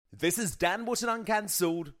This is Dan Wootton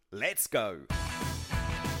Uncancelled. Let's go.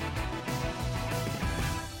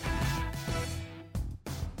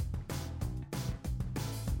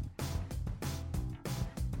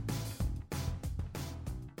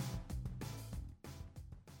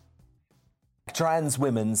 Trans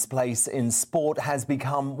women's place in sport has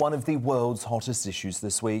become one of the world's hottest issues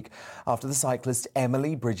this week after the cyclist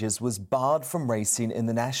Emily Bridges was barred from racing in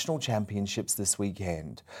the national championships this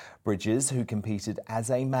weekend. Bridges, who competed as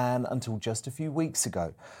a man until just a few weeks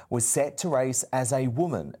ago, was set to race as a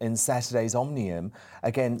woman in Saturday's Omnium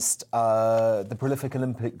against the prolific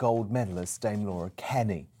Olympic gold medalist Dame Laura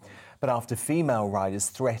Kenny. But after female riders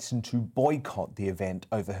threatened to boycott the event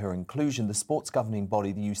over her inclusion, the sports governing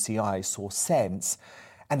body, the UCI, saw sense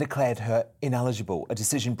and declared her ineligible, a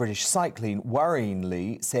decision British Cycling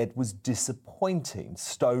worryingly said was disappointing.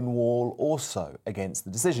 Stonewall also against the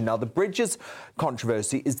decision. Now, the Bridges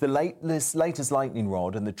controversy is the latest lightning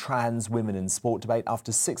rod in the trans women in sport debate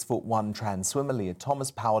after 6'1" trans swimmer Leah Thomas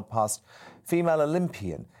powered past female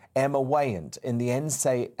Olympian Emma Weyant in the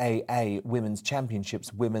NCAA Women's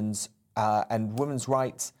Championships women's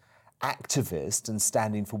rights activist and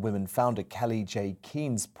Standing for Women founder Kelly J.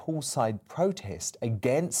 Keen's poolside protest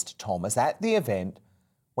against Thomas at the event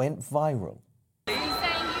went viral. Are you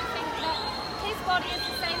saying you think that his body is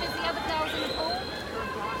the same as the other girls in the pool?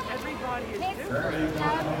 Everybody is His, different.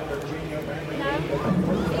 no.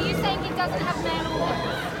 Are you saying he doesn't have male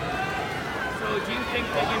organs? So do you think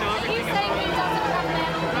that, Are you everything saying he doesn't have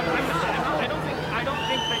male organs? I don't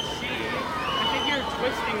think that I think you're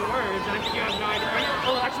twisting words, and I think you have no idea.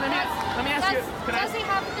 Actually, let me ask you. Does he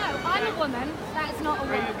have, no, I'm a woman, that is not a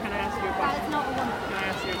woman. Can I ask you a That question? is not a woman. Can I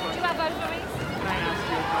ask you a Do you question? have ovaries? Can I ask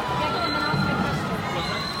you a question? Yeah, go on, then ask me a question.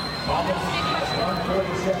 Ask me a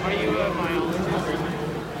question. Are you a biologist?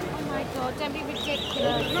 Oh my God, don't be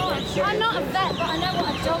ridiculous. No, I'm not a vet, but I know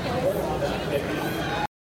what a dog is.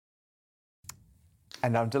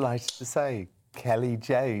 And I'm delighted to say Kelly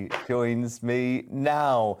J joins me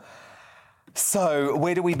now. So,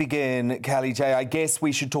 where do we begin, Kelly J? I guess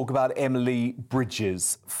we should talk about Emily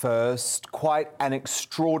Bridges first. Quite an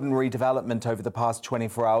extraordinary development over the past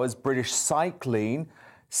 24 hours. British Cycling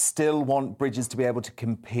still want Bridges to be able to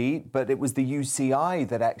compete, but it was the UCI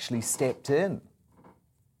that actually stepped in.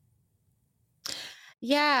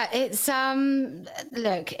 Yeah, it's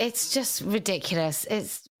look, it's just ridiculous.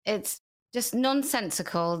 It's just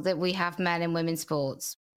nonsensical that we have men in women's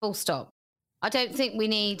sports. Full stop. I don't think we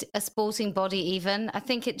need a sporting body even. I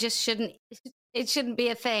think it shouldn't be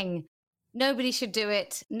a thing. Nobody should do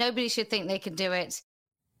it. Nobody should think they can do it.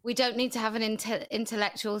 We don't need to have an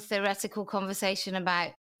intellectual, theoretical conversation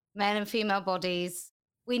about male and female bodies.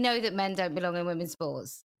 We know that men don't belong in women's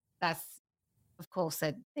sports. That's, of course,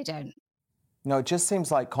 they don't. No, it just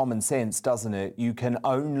seems like common sense, doesn't it? You can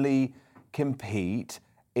only compete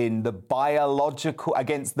against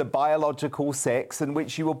the biological sex in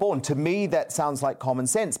which you were born. To me, that sounds like common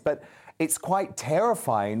sense, but it's quite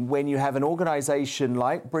terrifying when you have an organisation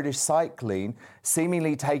like British Cycling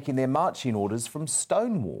seemingly taking their marching orders from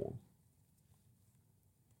Stonewall.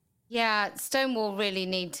 Yeah, Stonewall really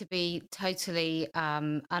need to be totally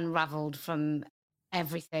unravelled from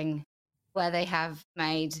everything, where they have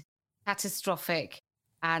made catastrophic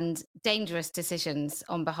and dangerous decisions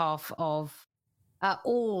on behalf of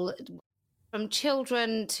all, from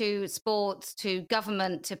children to sports to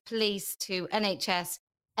government to police to NHS,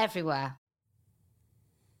 everywhere.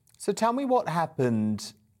 So tell me what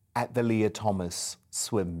happened at the Leah Thomas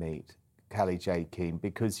swim meet, Kelly J. Keen,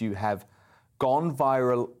 because you have gone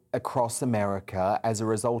viral across America as a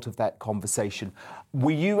result of that conversation.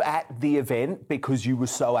 Were you at the event because you were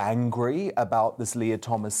so angry about this Leah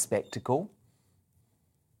Thomas spectacle?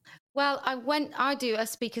 Well, I do a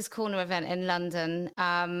Speaker's Corner event in London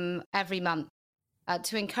every month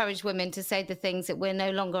to encourage women to say the things that we're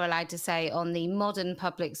no longer allowed to say on the modern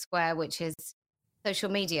public square, which is social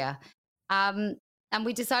media. And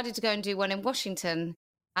we decided to go and do one in Washington.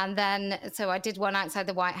 And then, so I did one outside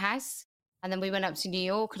the White House. And then we went up to New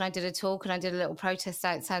York and I did a talk and I did a little protest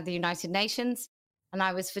outside the United Nations. And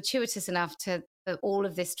I was fortuitous enough for all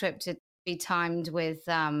of this trip to be timed with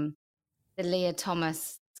the Leah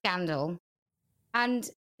Thomas scandal. And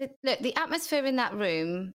look, the atmosphere in that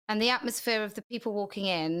room and the atmosphere of the people walking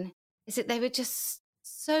in is that they were just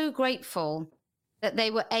so grateful that they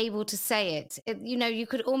were able to say it. You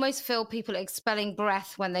could almost feel people expelling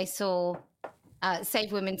breath when they saw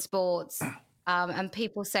Save Women's Sports and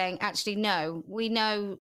people saying, actually, no, we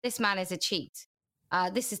know this man is a cheat.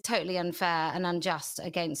 This is totally unfair and unjust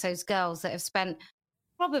against those girls that have spent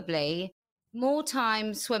probably more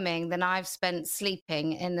time swimming than I've spent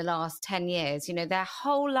sleeping in the last 10 years. You know, their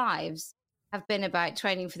whole lives have been about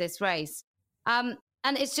training for this race. And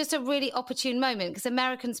it's just a really opportune moment because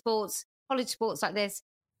American sports, college sports like this,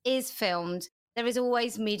 is filmed. There is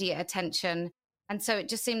always media attention. And so it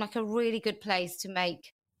just seemed like a really good place to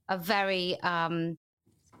make a very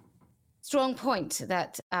strong point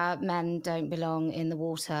that men don't belong in the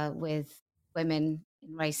water with women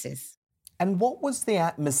in races. And what was the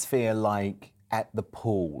atmosphere like at the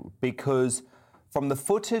pool? Because from the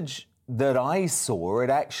footage that I saw, it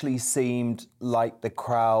actually seemed like the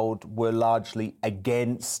crowd were largely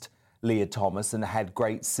against Leah Thomas and had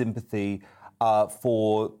great sympathy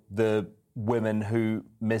for the women who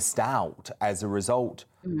missed out as a result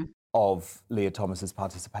of Leah Thomas's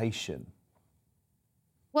participation.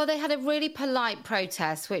 Well, they had a really polite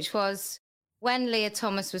protest, which was when Leah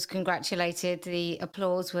Thomas was congratulated, the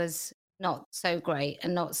applause was not so great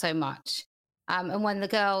and not so much. And when the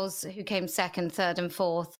girls who came second, third and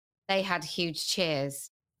fourth, they had huge cheers.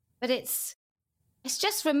 But it's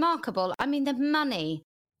just remarkable. I mean, the money,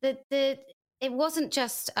 it wasn't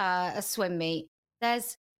just a swim meet.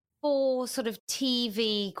 There's 4 sort of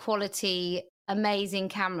TV quality, amazing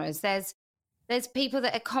cameras. There's people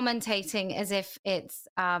that are commentating as if it's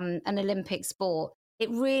an Olympic sport.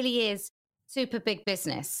 It really is super big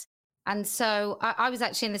business. And so I was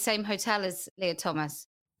actually in the same hotel as Leah Thomas,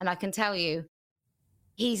 and I can tell you,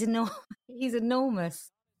 he's enormous.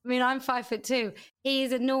 I mean, I'm 5'2". He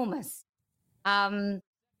is enormous.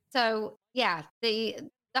 So yeah, the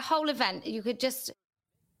whole event,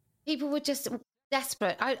 people were just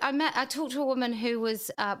desperate. I talked to a woman who was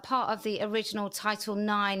part of the original Title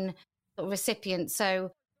IX recipient.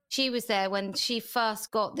 So she was there when she first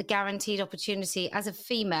got the guaranteed opportunity as a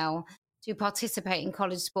female to participate in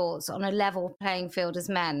college sports on a level playing field as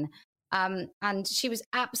men. And she was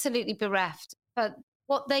absolutely bereft. But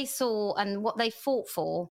what they saw and what they fought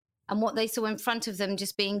for and what they saw in front of them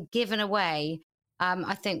just being given away,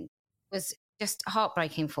 I think was just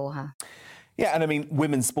heartbreaking for her. Yeah, and I mean,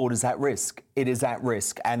 women's sport is at risk. It is at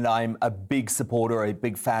risk. And I'm a big supporter, a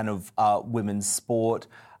big fan of women's sport.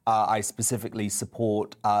 I specifically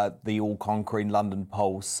support the all-conquering London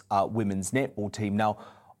Pulse women's netball team. Now,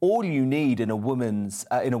 all you need in a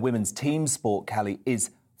women's team sport, Callie, is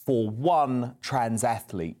for one trans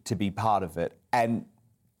athlete to be part of it, and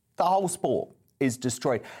the whole sport is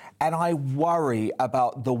destroyed. And I worry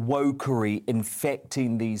about the wokery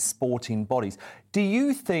infecting these sporting bodies. Do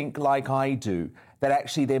you think, like I do, that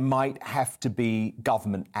actually there might have to be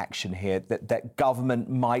government action here, that government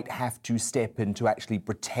might have to step in to actually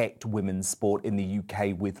protect women's sport in the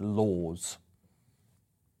UK with laws?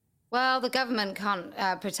 Well, the government can't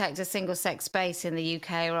protect a single-sex space in the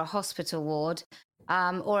UK or a hospital ward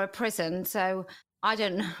or a prison. So I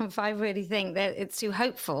don't know if I really think that it's too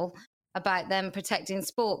hopeful about them protecting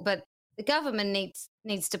sport. But the government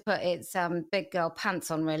needs to put its big girl pants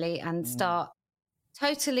on, really, and start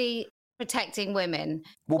totally protecting women.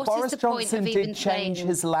 Well, what Boris is the point Johnson of even did change saying...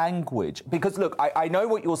 his language. Because, look, I know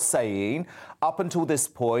what you're saying. Up until this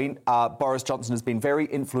point, Boris Johnson has been very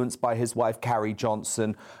influenced by his wife, Carrie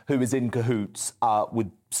Johnson, who is in cahoots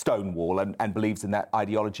with Stonewall and believes in that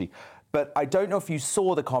ideology. But I don't know if you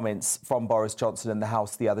saw the comments from Boris Johnson in the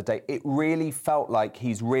House the other day. It really felt like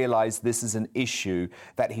he's realised this is an issue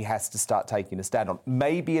that he has to start taking a stand on.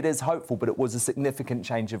 Maybe it is hopeful, but it was a significant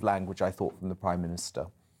change of language, I thought, from the Prime Minister.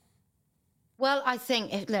 Well, I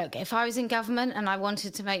think, if I was in government and I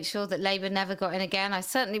wanted to make sure that Labour never got in again, I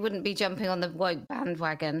certainly wouldn't be jumping on the woke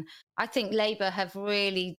bandwagon. I think Labour have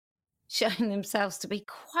really shown themselves to be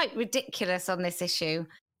quite ridiculous on this issue.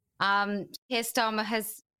 Keir Starmer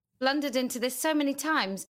has blundered into this so many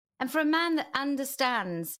times. And for a man that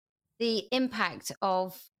understands the impact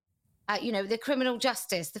of, the criminal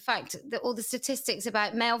justice, the fact that all the statistics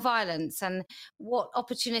about male violence and what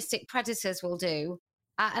opportunistic predators will do,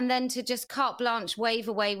 and then to just carte blanche wave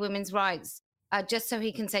away women's rights just so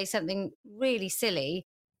he can say something really silly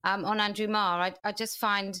on Andrew Marr, I just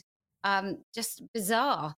find just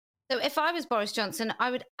bizarre. So if I was Boris Johnson,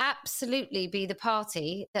 I would absolutely be the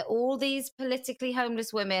party that all these politically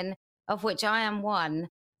homeless women, of which I am one,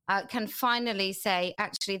 can finally say,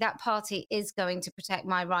 actually, that party is going to protect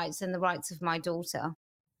my rights and the rights of my daughter.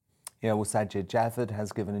 Yeah, well, Sajid Javid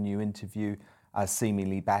has given a new interview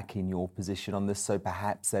seemingly backing your position on this, so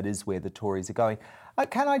perhaps that is where the Tories are going.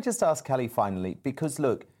 Can I just ask Callie finally, because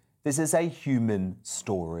look, this is a human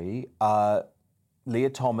story. Leah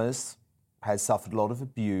Thomas has suffered a lot of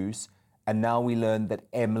abuse, and now we learn that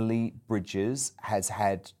Emily Bridges has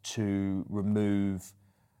had to remove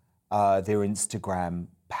their Instagram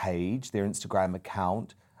page, their Instagram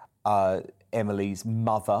account. Emily's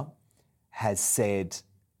mother has said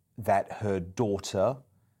that her daughter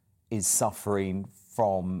is suffering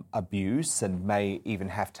from abuse and may even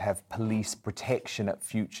have to have police protection at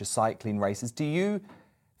future cycling races. Do you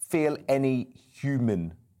feel any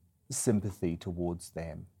human sympathy towards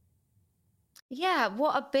them? Yeah,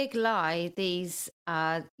 what a big lie these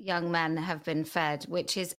young men have been fed,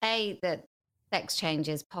 which is A, that sex change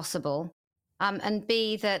is possible, and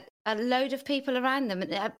B, that a load of people around them,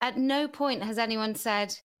 at no point has anyone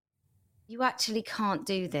said, you actually can't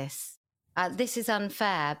do this. This is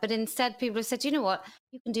unfair. But instead, people have said, you know what?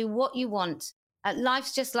 You can do what you want.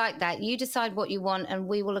 Life's just like that. You decide what you want and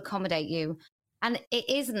we will accommodate you. And it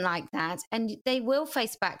isn't like that. And they will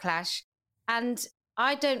face backlash. And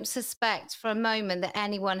I don't suspect for a moment that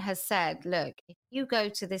anyone has said, look, if you go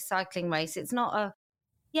to this cycling race, it's not a,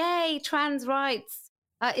 yay, trans rights.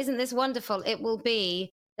 Isn't this wonderful? It will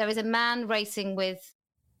be, there is a man racing with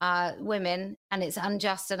women and it's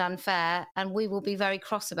unjust and unfair. And we will be very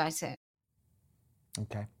cross about it.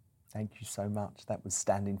 Okay, thank you so much. That was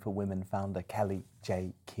Standing for Women founder Kelly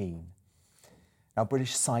J. Keane. Now,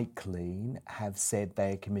 British Cycling have said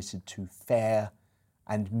they are committed to fair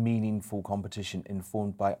and meaningful competition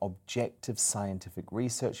informed by objective scientific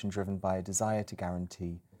research and driven by a desire to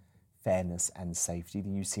guarantee fairness and safety. The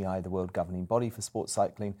UCI, the world governing body for sports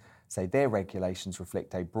cycling, say their regulations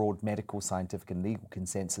reflect a broad medical, scientific and legal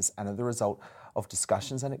consensus and are the result of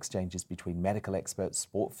discussions and exchanges between medical experts,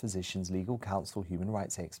 sport physicians, legal counsel, human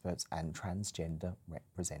rights experts and transgender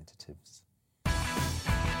representatives.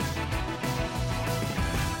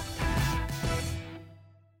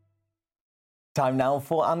 Time now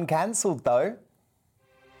for Uncancelled, though.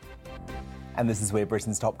 And this is where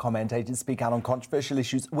Britain's top commentators speak out on controversial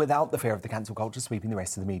issues without the fear of the cancel culture sweeping the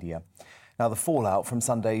rest of the media. Now, the fallout from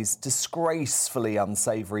Sunday's disgracefully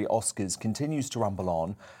unsavoury Oscars continues to rumble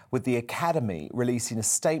on, with the Academy releasing a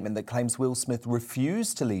statement that claims Will Smith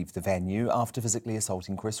refused to leave the venue after physically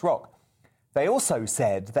assaulting Chris Rock. They also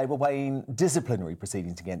said they were weighing disciplinary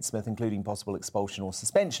proceedings against Smith, including possible expulsion or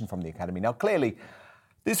suspension from the Academy. Now, clearly,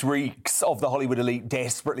 this reeks of the Hollywood elite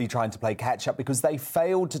desperately trying to play catch-up because they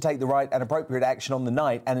failed to take the right and appropriate action on the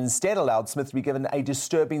night and instead allowed Smith to be given a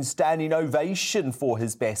disturbing standing ovation for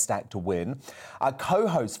his Best Actor win. Our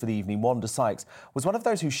co-host for the evening, Wanda Sykes, was one of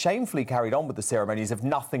those who shamefully carried on with the ceremony as if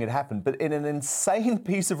nothing had happened. But in an insane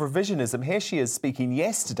piece of revisionism, here she is speaking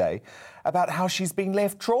yesterday about how she's been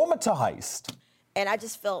left traumatised. And I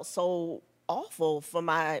just felt so awful for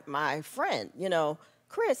my friend,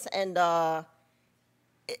 Chris, and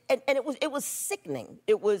it was sickening.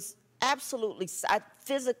 It was absolutely, I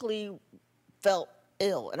physically felt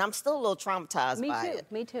ill, and I'm still a little traumatized by it.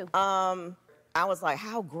 Me too. I was like,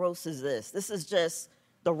 how gross is this? This is just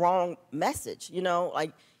the wrong message,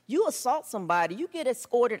 Like, you assault somebody, you get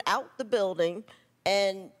escorted out the building,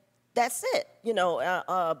 and that's it,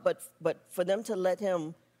 But for them to let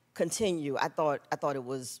him continue, I thought it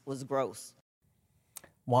was gross.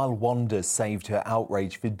 While Wanda saved her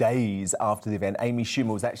outrage for days after the event, Amy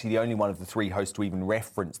Schumer was actually the only one of the three hosts to even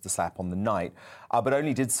reference the slap on the night, but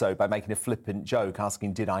only did so by making a flippant joke,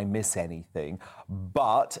 asking, did I miss anything?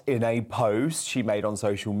 But in a post she made on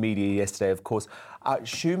social media yesterday, of course,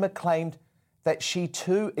 Schumer claimed that she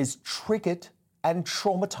too is triggered and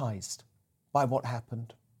traumatised by what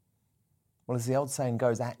happened. Well, as the old saying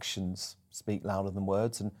goes, actions speak louder than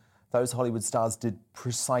words, and those Hollywood stars did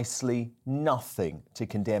precisely nothing to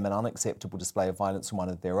condemn an unacceptable display of violence from one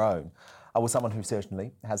of their own. Well, someone who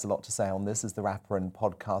certainly has a lot to say on this is the rapper and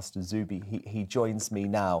podcaster Zuby. He joins me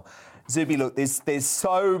now. Zuby, look, there's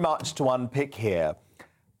so much to unpick here.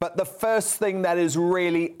 But the first thing that is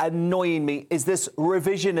really annoying me is this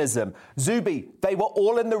revisionism. Zuby, they were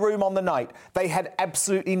all in the room on the night. They had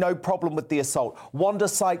absolutely no problem with the assault. Wanda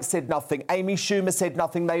Sykes said nothing. Amy Schumer said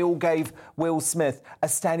nothing. They all gave Will Smith a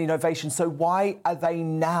standing ovation. So why are they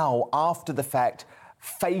now, after the fact,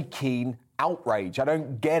 faking outrage? I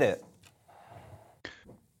don't get it.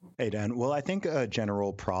 Hey, Dan. Well, I think a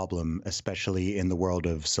general problem, especially in the world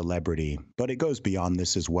of celebrity, but it goes beyond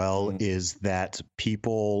this as well, is that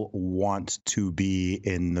people want to be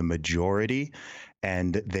in the majority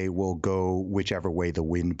and they will go whichever way the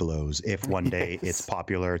wind blows. If one day it's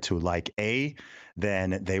popular to like A,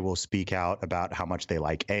 then they will speak out about how much they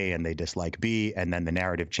like A and they dislike B, and then the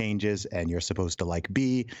narrative changes and you're supposed to like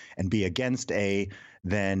B and be against A,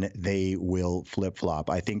 then they will flip-flop.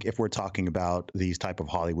 I think if we're talking about these type of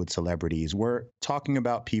Hollywood celebrities, we're talking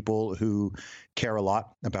about people who care a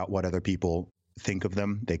lot about what other people think of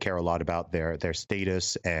them. They care a lot about their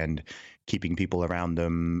status and keeping people around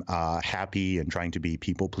them happy and trying to be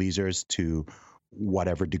people pleasers to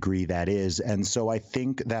whatever degree that is. And so I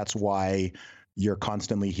think that's why you're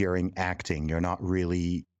constantly hearing acting. You're not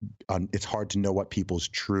really, it's hard to know what people's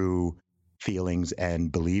true feelings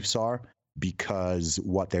and beliefs are, because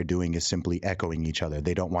what they're doing is simply echoing each other.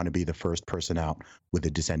 They don't want to be the first person out with a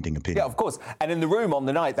dissenting opinion. Yeah, of course. And in the room on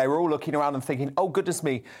the night, they were all looking around and thinking, oh, goodness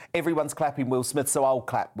me, everyone's clapping Will Smith, so I'll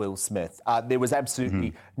clap Will Smith. There was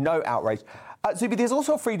absolutely no outrage. Zubi, there's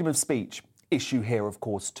also a freedom of speech issue here, of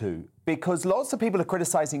course, too, because lots of people are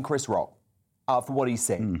criticising Chris Rock for what he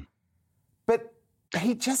said. But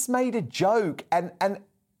he just made a joke, and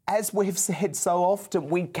as we've said so often,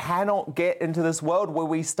 we cannot get into this world where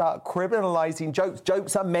we start criminalising jokes.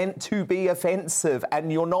 Jokes are meant to be offensive,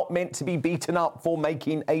 and you're not meant to be beaten up for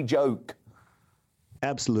making a joke.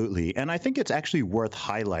 Absolutely. And I think it's actually worth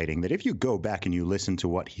highlighting that if you go back and you listen to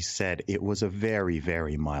what he said, it was a very,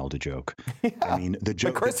 very mild joke. Yeah. I mean, the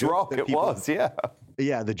joke. Chris Rock, it was, yeah.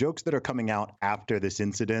 Yeah, the jokes that are coming out after this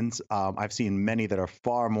incident, I've seen many that are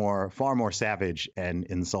far more savage and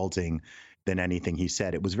insulting than anything he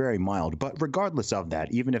said. It was very mild. But regardless of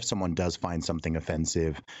that, even if someone does find something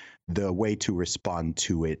offensive, the way to respond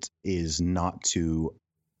to it is not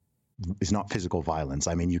physical violence.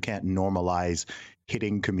 I mean, you can't normalize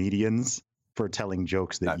hitting comedians for telling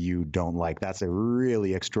jokes that you don't like. That's a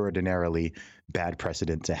really extraordinarily bad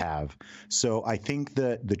precedent to have. So I think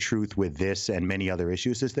that the truth with this and many other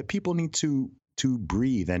issues is that people need to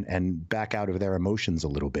breathe and back out of their emotions a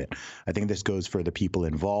little bit. I think this goes for the people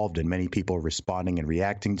involved and many people responding and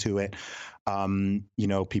reacting to it.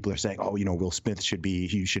 People are saying, Will Smith should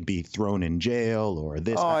be thrown in jail or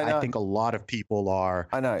this. I think a lot of people are.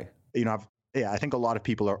 I know. I think a lot of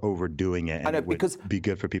people are overdoing it, and I know, it would because be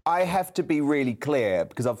good for people. I have to be really clear,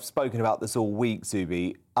 because I've spoken about this all week,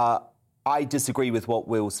 Zubi. I disagree with what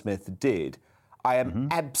Will Smith did. I am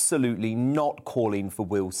absolutely not calling for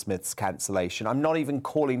Will Smith's cancellation. I'm not even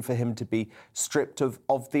calling for him to be stripped of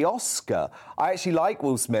the Oscar. I actually like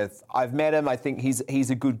Will Smith. I've met him. I think he's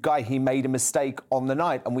a good guy. He made a mistake on the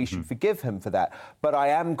night, and we should forgive him for that. But I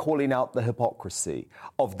am calling out the hypocrisy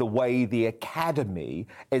of the way the Academy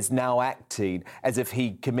is now acting as if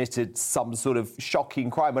he committed some sort of shocking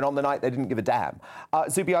crime, when on the night they didn't give a damn.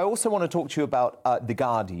 Zubi, I also want to talk to you about The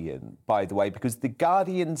Guardian, by the way, because The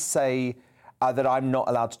Guardian say that I'm not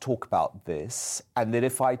allowed to talk about this, and that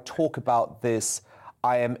if I talk about this,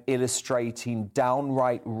 I am illustrating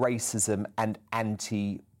downright racism and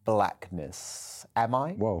anti-blackness. Am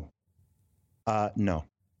I? Whoa. No.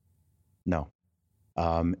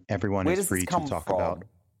 Everyone is free to talk about.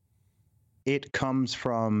 It comes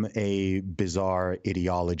from a bizarre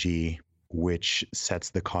ideology which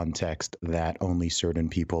sets the context that only certain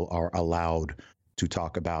people are allowed to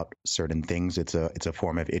talk about certain things. It's a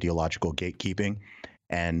form of ideological gatekeeping,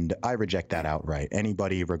 and I reject that outright.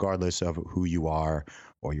 Anybody, regardless of who you are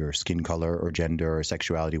or your skin color or gender or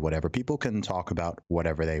sexuality, whatever, people can talk about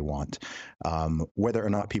whatever they want. Whether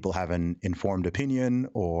or not people have an informed opinion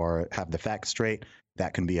or have the facts straight,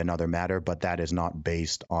 that can be another matter, but that is not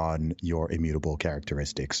based on your immutable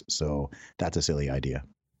characteristics. So that's a silly idea.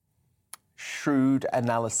 Shrewd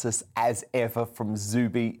analysis as ever from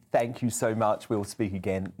Zubi. Thank you so much. We'll speak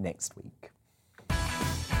again next week.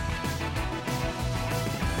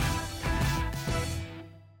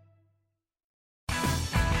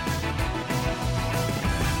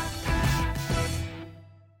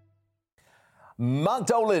 Mark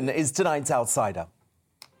Dolan is tonight's outsider.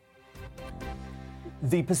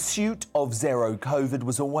 The pursuit of zero COVID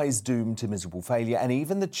was always doomed to miserable failure, and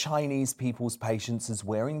even the Chinese people's patience is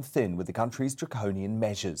wearing thin with the country's draconian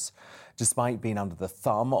measures. Despite being under the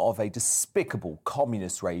thumb of a despicable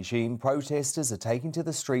communist regime, protesters are taking to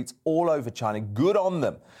the streets all over China. Good on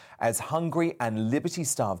them, as hungry and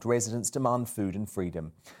liberty-starved residents demand food and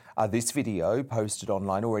freedom. This video, posted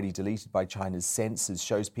online, already deleted by China's censors,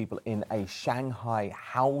 shows people in a Shanghai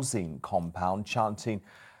housing compound chanting,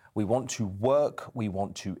 "We want to work, we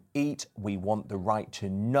want to eat, we want the right to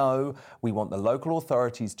know, we want the local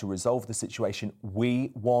authorities to resolve the situation,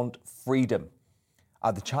 we want freedom."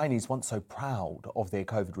 The Chinese, once so proud of their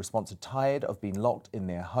COVID response, are tired of being locked in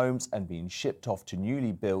their homes and being shipped off to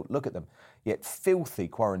newly built, look at them, yet filthy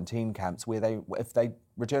quarantine camps where if they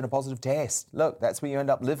return a positive test, look, that's where you end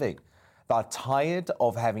up living. They're tired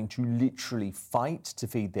of having to literally fight to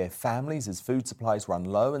feed their families as food supplies run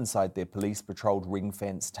low inside their police-patrolled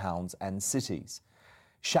ring-fenced towns and cities.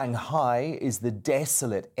 Shanghai is the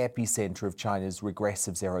desolate epicenter of China's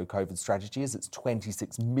regressive zero-COVID strategy, as its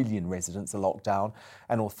 26 million residents are locked down,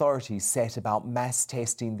 and authorities set about mass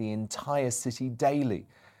testing the entire city daily.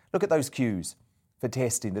 Look at those queues for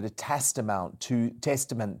testing that are testament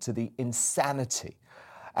to the insanity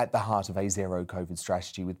at the heart of a zero-COVID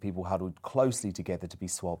strategy, with people huddled closely together to be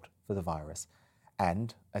swabbed for the virus.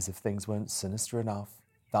 And, as if things weren't sinister enough,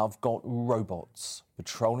 they've got robots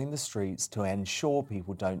patrolling the streets to ensure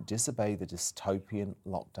people don't disobey the dystopian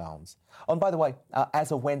lockdowns. And by the way,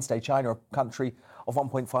 as of Wednesday, China, a country of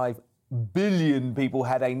 1.5 billion people,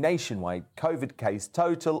 had a nationwide COVID case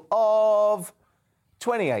total of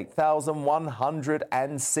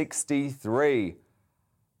 28,163.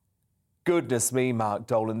 Goodness me, Mark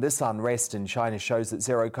Dolan, this unrest in China shows that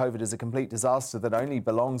zero COVID is a complete disaster that only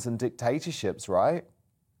belongs in dictatorships, right?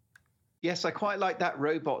 Yes, I quite like that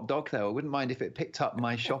robot dog, though. I wouldn't mind if it picked up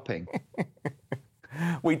my shopping.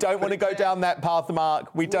 We don't want to go down that path,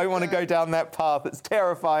 Mark. We don't want to go down that path. It's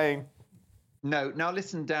terrifying. No. Now,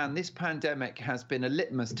 listen, Dan, this pandemic has been a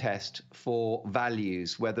litmus test for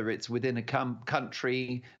values, whether it's within a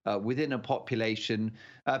country, within a population.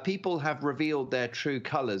 People have revealed their true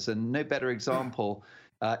colors, and no better example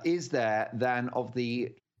is there than of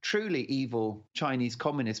the truly evil Chinese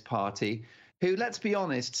Communist Party, who, let's be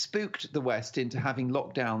honest, spooked the West into having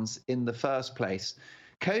lockdowns in the first place.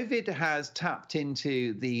 COVID has tapped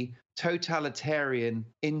into the totalitarian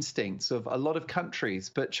instincts of a lot of countries,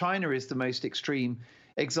 but China is the most extreme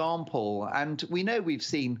example. And we know we've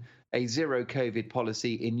seen a zero COVID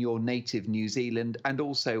policy in your native New Zealand and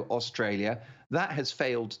also Australia. That has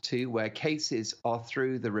failed too, where cases are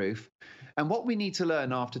through the roof. And what we need to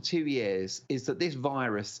learn after 2 years is that this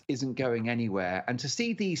virus isn't going anywhere. And to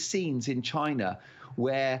see these scenes in China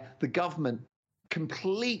where the government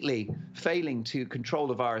completely failing to control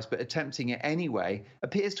the virus but attempting it anyway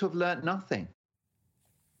appears to have learnt nothing.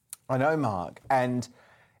 I know, Mark. And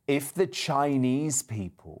if the Chinese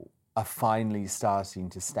people are finally starting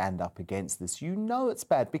to stand up against this, you know it's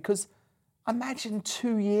bad, because imagine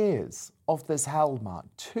 2 years of this hell, Mark.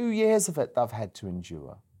 2 years of it they've had to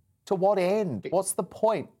endure. To what end? What's the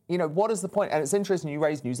point? You know, what is the point? And it's interesting you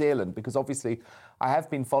raised New Zealand, because obviously I have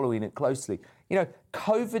been following it closely. You know,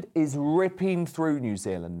 COVID is ripping through New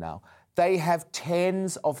Zealand now. They have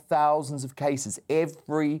tens of thousands of cases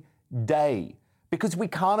every day, because we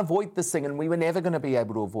can't avoid this thing, and we were never going to be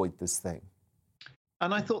able to avoid this thing.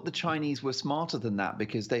 And I thought the Chinese were smarter than that,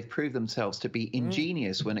 because they've proved themselves to be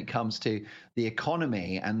ingenious when it comes to the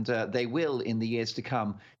economy. And they will, in the years to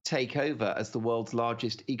come, take over as the world's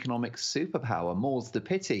largest economic superpower. More's the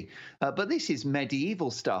pity. But this is medieval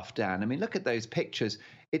stuff, Dan. I mean, look at those pictures.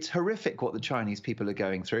 It's horrific what the Chinese people are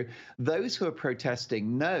going through. Those who are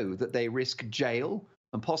protesting know that they risk jail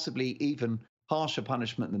and possibly even harsher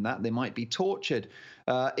punishment than that. They might be tortured.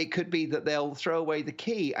 It could be that they'll throw away the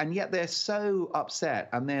key, and yet they're so upset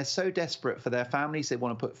and they're so desperate for their families. They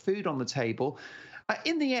want to put food on the table.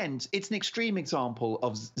 In the end, it's an extreme example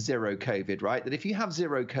of zero COVID, right? That if you have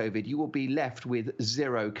zero COVID, you will be left with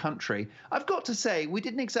zero country. I've got to say, we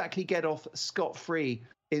didn't exactly get off scot-free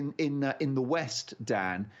in the West,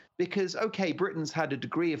 Dan, because, OK, Britain's had a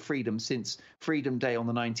degree of freedom since Freedom Day on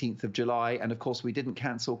the 19th of July. And of course, we didn't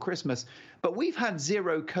cancel Christmas. But we've had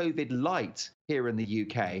zero COVID light here in the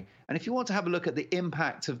UK. And if you want to have a look at the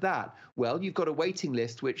impact of that, well, you've got a waiting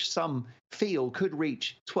list, which some feel could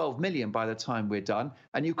reach 12 million by the time we're done.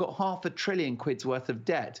 And you've got £500 billion worth of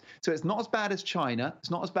debt. So it's not as bad as China.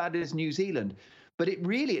 It's not as bad as New Zealand. But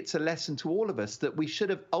it's a lesson to all of us that we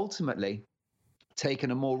should have ultimately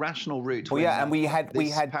taken a more rational route. Well, yeah, and we had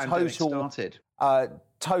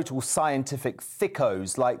total scientific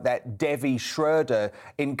thickos like that Devi Schroeder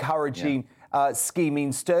encouraging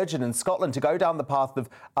scheming Sturgeon in Scotland to go down the path of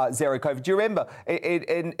zero COVID. Do you remember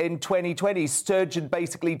in 2020, Sturgeon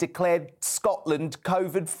basically declared Scotland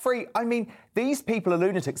COVID free? I mean, these people are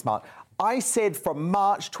lunatics, Mark. I said from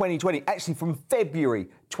March 2020, actually from February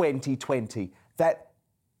 2020, that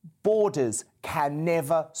borders can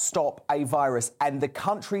never stop a virus, and the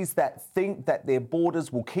countries that think that their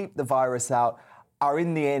borders will keep the virus out are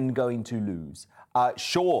in the end going to lose.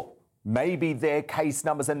 Sure, maybe their case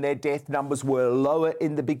numbers and their death numbers were lower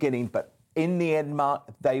in the beginning, but in the end, Mark,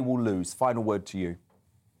 they will lose. Final word to you.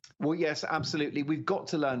 Well, yes, absolutely. We've got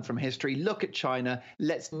to learn from history. Look at China.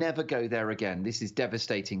 Let's never go there again. This is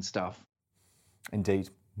devastating stuff. Indeed.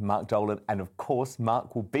 Mark Dolan. And of course,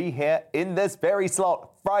 Mark will be here in this very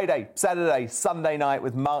slot Friday, Saturday, Sunday night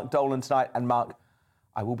with Mark Dolan tonight. And Mark,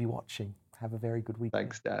 I will be watching. Have a very good weekend.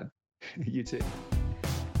 Thanks, Dan. You too.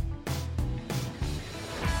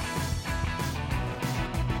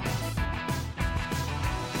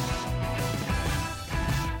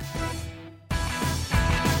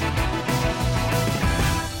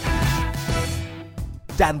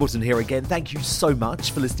 Dan Wootton here again. Thank you so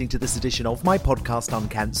much for listening to this edition of my podcast,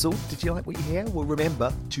 Uncancelled. Did you like what you hear? Well,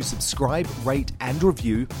 remember to subscribe, rate and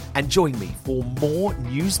review, and join me for more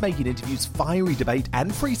news-making interviews, fiery debate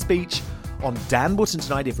and free speech on Dan Wootton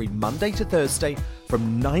Tonight every Monday to Thursday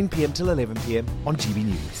from 9 p.m. till 11 p.m. on GB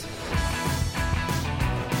News.